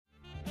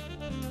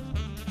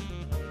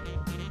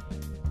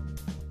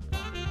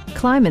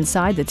climb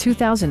inside the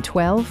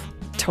 2012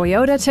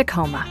 Toyota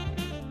Tacoma.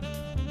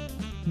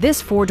 This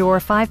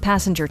four-door,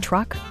 five-passenger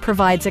truck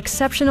provides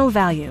exceptional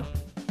value.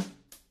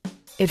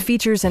 It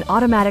features an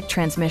automatic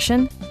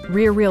transmission,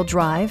 rear-wheel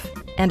drive,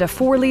 and a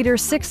 4-liter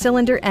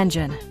six-cylinder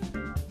engine.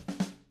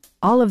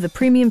 All of the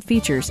premium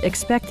features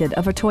expected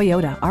of a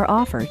Toyota are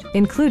offered,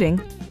 including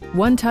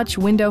one-touch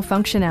window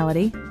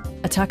functionality,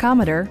 a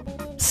tachometer,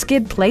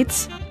 skid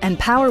plates, and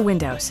power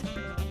windows.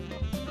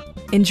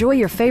 Enjoy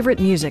your favorite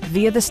music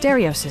via the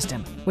stereo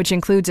system, which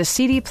includes a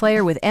CD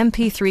player with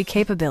MP3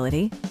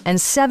 capability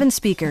and 7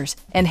 speakers,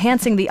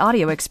 enhancing the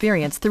audio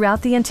experience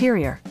throughout the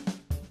interior.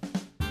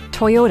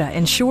 Toyota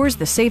ensures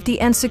the safety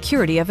and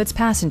security of its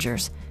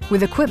passengers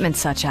with equipment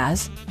such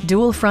as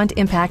dual front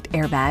impact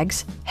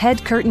airbags,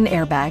 head curtain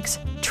airbags,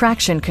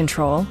 traction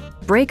control,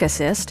 brake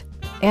assist,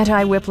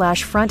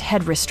 anti-whiplash front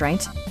head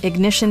restraints,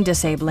 ignition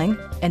disabling,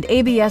 and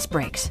ABS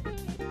brakes.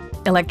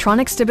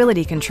 Electronic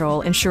stability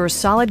control ensures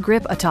solid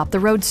grip atop the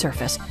road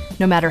surface,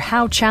 no matter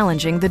how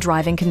challenging the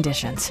driving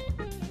conditions.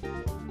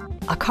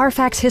 A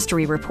Carfax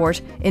history report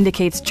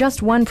indicates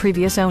just one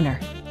previous owner.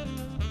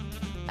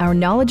 Our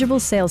knowledgeable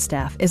sales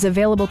staff is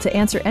available to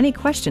answer any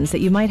questions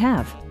that you might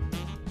have.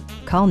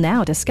 Call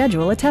now to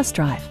schedule a test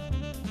drive.